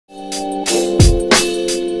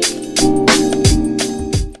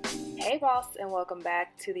Boss, and welcome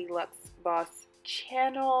back to the Luxe Boss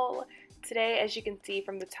channel. Today, as you can see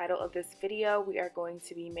from the title of this video, we are going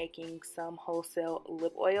to be making some wholesale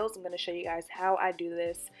lip oils. I'm going to show you guys how I do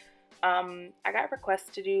this. I got requests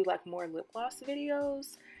to do like more lip gloss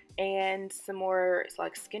videos and some more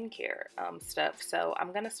like skincare stuff, so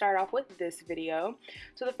I'm going to start off with this video.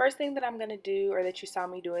 So the first thing that I'm going to do, or that you saw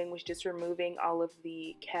me doing, was just removing all of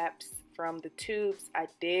the caps from the tubes. I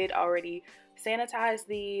did already sanitize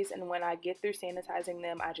these, and when I get through sanitizing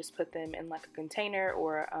them, I just put them in like a container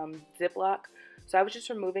or Ziploc. So I was just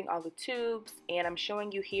removing all the tubes, and I'm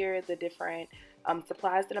showing you here the different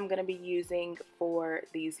supplies that I'm going to be using for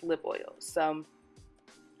these lip oils. So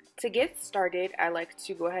to get started, I like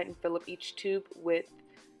to go ahead and fill up each tube with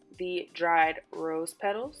the dried rose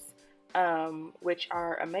petals, which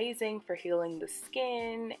are amazing for healing the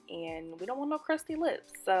skin, and we don't want no crusty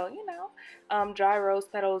lips. So, you know, dry rose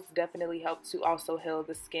petals definitely help to also heal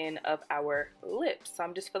the skin of our lips. So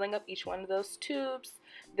I'm just filling up each one of those tubes.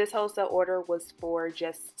 This wholesale order was for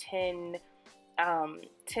just 10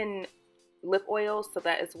 lip oils, so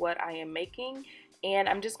that is what I am making. And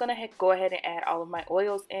I'm just going to go ahead and add all of my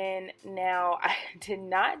oils in. Now, I did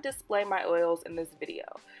not display my oils in this video.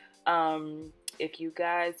 If you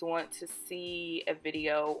guys want to see a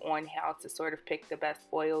video on how to sort of pick the best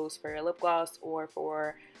oils for your lip gloss or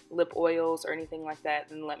for lip oils or anything like that,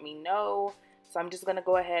 then let me know. So I'm just going to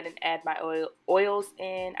go ahead and add my oils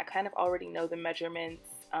in. I kind of already know the measurements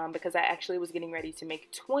because I actually was getting ready to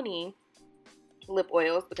make 20 lip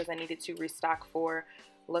oils because I needed to restock for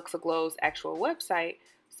Luxe Aglow's actual website.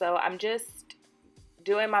 So I'm just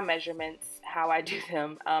doing my measurements how I do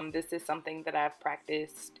them. This is something that I've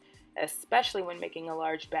practiced, especially when making a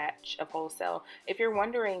large batch of wholesale. If you're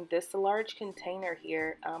wondering, this large container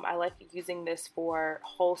here, I like using this for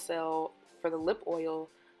wholesale for the lip oil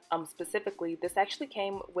specifically. This actually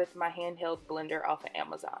came with my handheld blender off of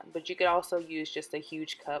Amazon, but you could also use just a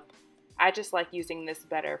huge cup. I just like using this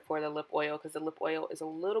better for the lip oil because the lip oil is a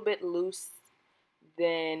little bit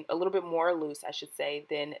more loose, I should say,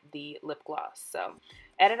 than the lip gloss. So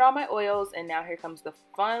added all my oils, and now here comes the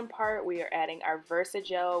fun part. We are adding our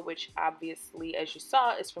Versagel, which obviously, as you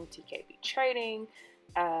saw, is from TKB Trading.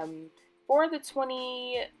 For the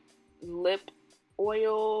 20 lip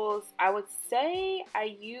oils, I would say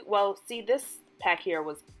this pack here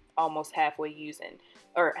was almost halfway used.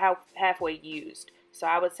 So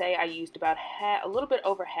I would say I used about a little bit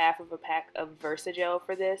over half of a pack of Versagel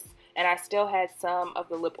for this, and I still had some of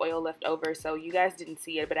the lip oil left over, so you guys didn't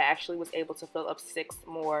see it, but I actually was able to fill up 6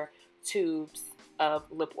 more tubes of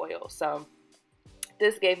lip oil. So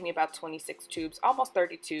this gave me about 26 tubes, almost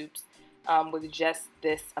 30 tubes, with just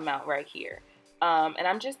this amount right here. And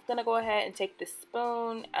I'm just going to go ahead and take this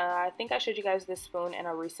spoon. I think I showed you guys this spoon in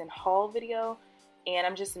a recent haul video. And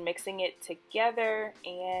I'm just mixing it together,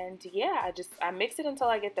 and yeah, I mix it until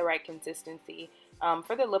I get the right consistency.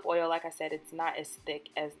 For the lip oil, like I said, it's not as thick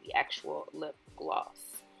as the actual lip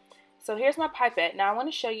gloss. So here's my pipette. Now I want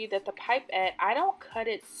to show you that the pipette, I don't cut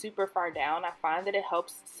it super far down. I find that it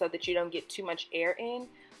helps so that you don't get too much air in.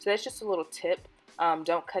 So that's just a little tip.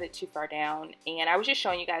 Don't cut it too far down. And I was just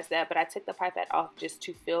showing you guys that, but I took the pipette off just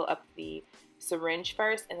to fill up the syringe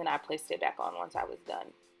first, and then I placed it back on once I was done.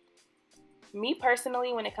 Me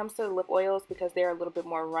personally, when it comes to the lip oils, because they're a little bit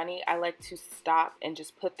more runny, I like to stop and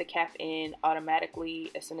just put the cap in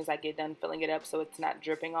automatically as soon as I get done filling it up, so it's not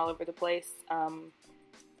dripping all over the place.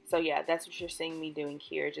 So yeah, that's what you're seeing me doing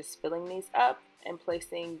here, just filling these up and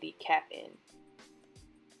placing the cap in.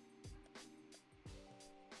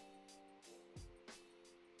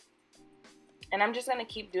 And I'm just going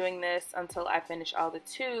to keep doing this until I finish all the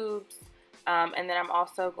tubes. And then I'm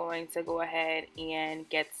also going to go ahead and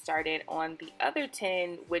get started on the other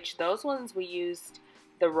 10, which those ones we used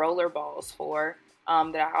the roller balls for,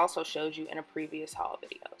 that I also showed you in a previous haul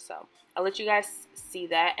video. So I'll let you guys see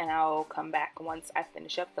that, and I'll come back once I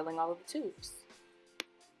finish up filling all of the tubes.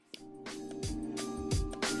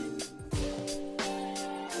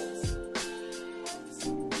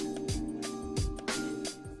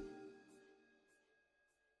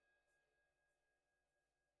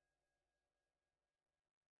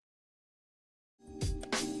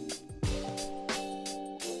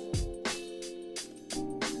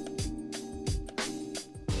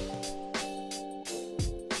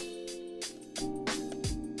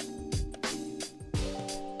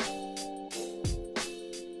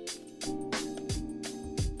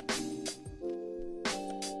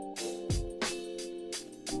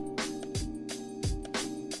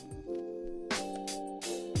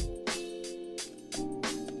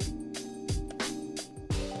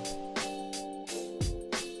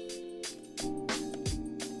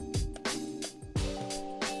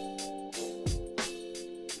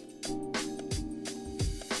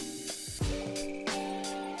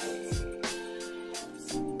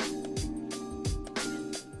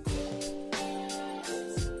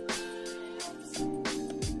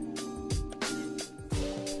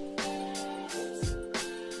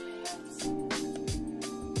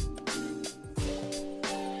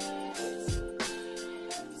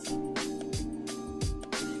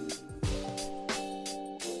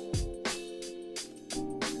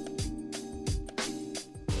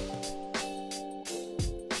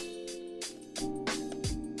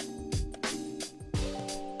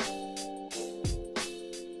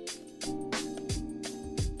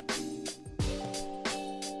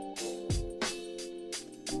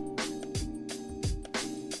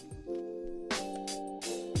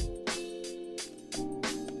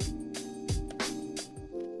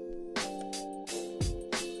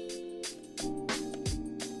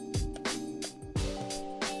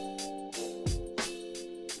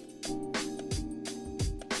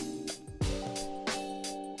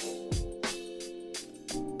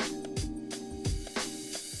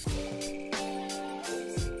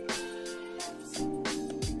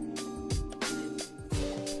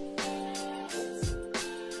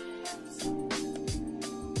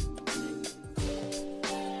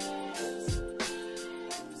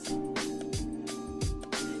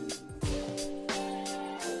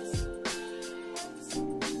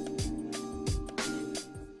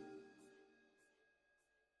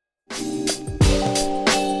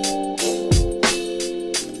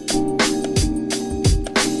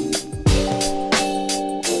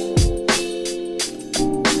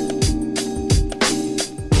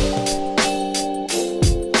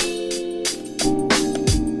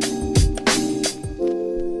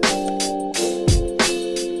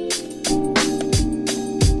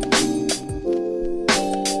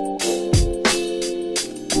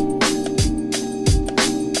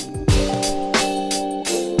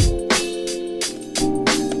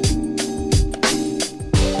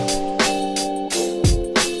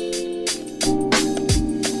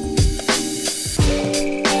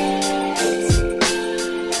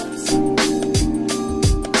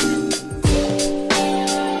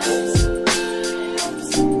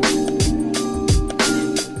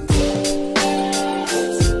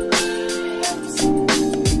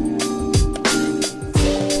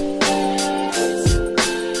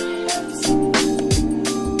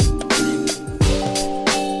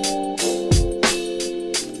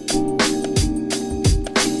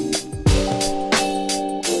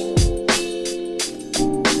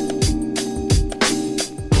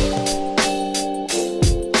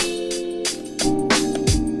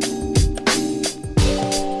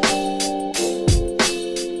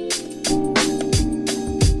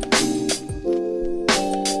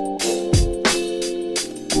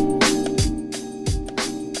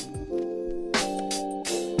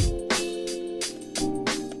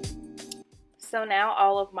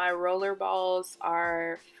 my roller balls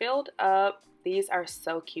are filled up. These are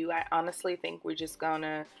so cute. I honestly think we're just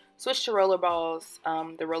gonna switch to roller balls,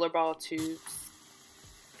 the roller ball tubes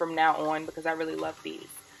from now on, because I really love these.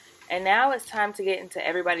 And now it's time to get into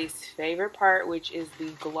everybody's favorite part, which is the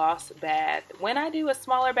gloss bath. When I do a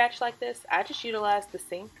smaller batch like this, I just utilize the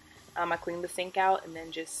sink. I clean the sink out, and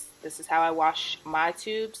then this is how I wash my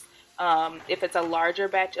tubes. If it's a larger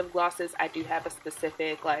batch of glosses, I do have a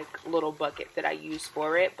specific like little bucket that I use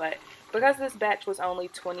for it. But because this batch was only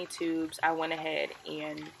 20 tubes, I went ahead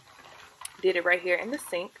and did it right here in the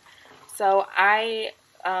sink. So I,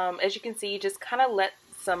 as you can see, just kind of let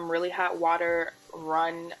some really hot water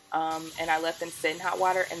run, and I let them sit in hot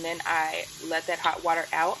water, and then I let that hot water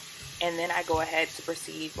out, and then I go ahead to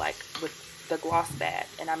proceed like with the gloss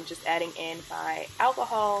bath. And I'm just adding in my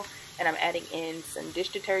alcohol, and I'm adding in some dish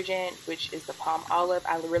detergent, which is the palm olive.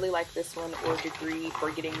 I really like this one, or degree,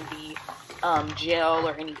 for getting the gel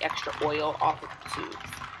or any extra oil off of the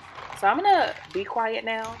tubes. So I'm gonna be quiet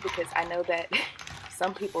now because I know that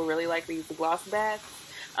some people really like these gloss baths.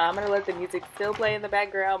 I'm gonna let the music still play in the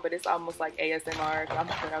background, but it's almost like ASMR, if you know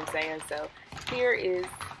what I'm saying. So here is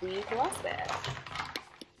the gloss bath.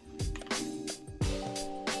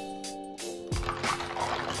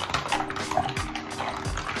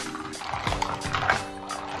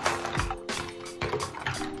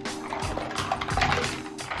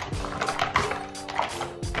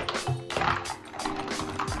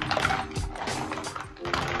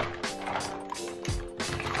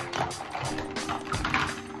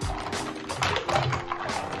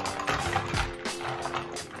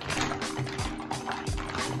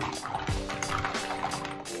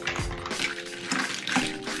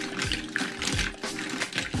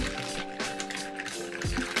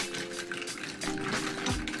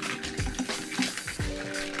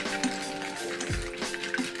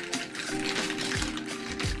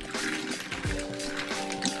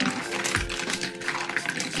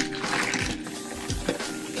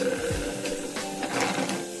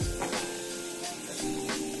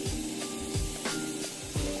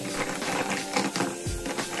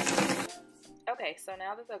 Okay, so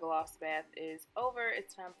now that the gloss bath is over,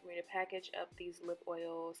 it's time for me to package up these lip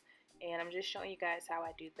oils, and I'm just showing you guys how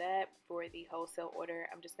I do that for the wholesale order.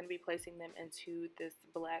 I'm just going to be placing them into this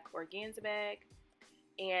black organza bag,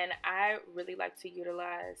 and I really like to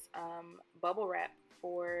utilize bubble wrap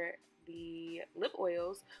for the lip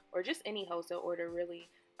oils, or just any wholesale order really,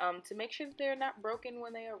 to make sure that they're not broken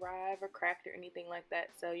when they arrive or cracked or anything like that.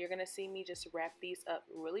 So you're going to see me just wrap these up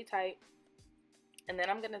really tight, and then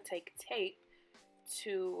I'm going to take tape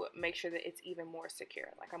to make sure that it's even more secure.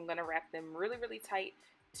 Like, I'm gonna wrap them really, really tight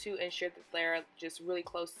to ensure that they're just really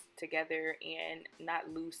close together and not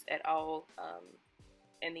loose at all,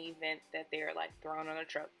 in the event that they're like thrown on a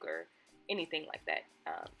truck or anything like that.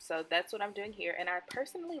 So that's what I'm doing here, and I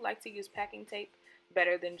personally like to use packing tape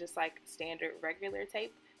better than just like standard regular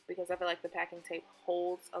tape, because I feel like the packing tape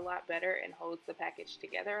holds a lot better and holds the package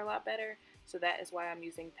together a lot better. So that is why I'm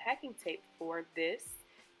using packing tape for this.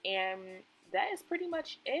 And that is pretty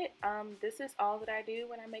much it. This is all that I do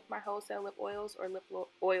when I make my wholesale lip oils, or lip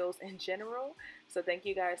oils in general. So thank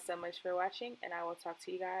you guys so much for watching, and I will talk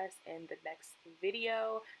to you guys in the next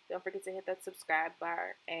video. Don't forget to hit that subscribe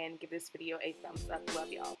bar and give this video a thumbs up.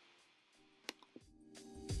 Love y'all.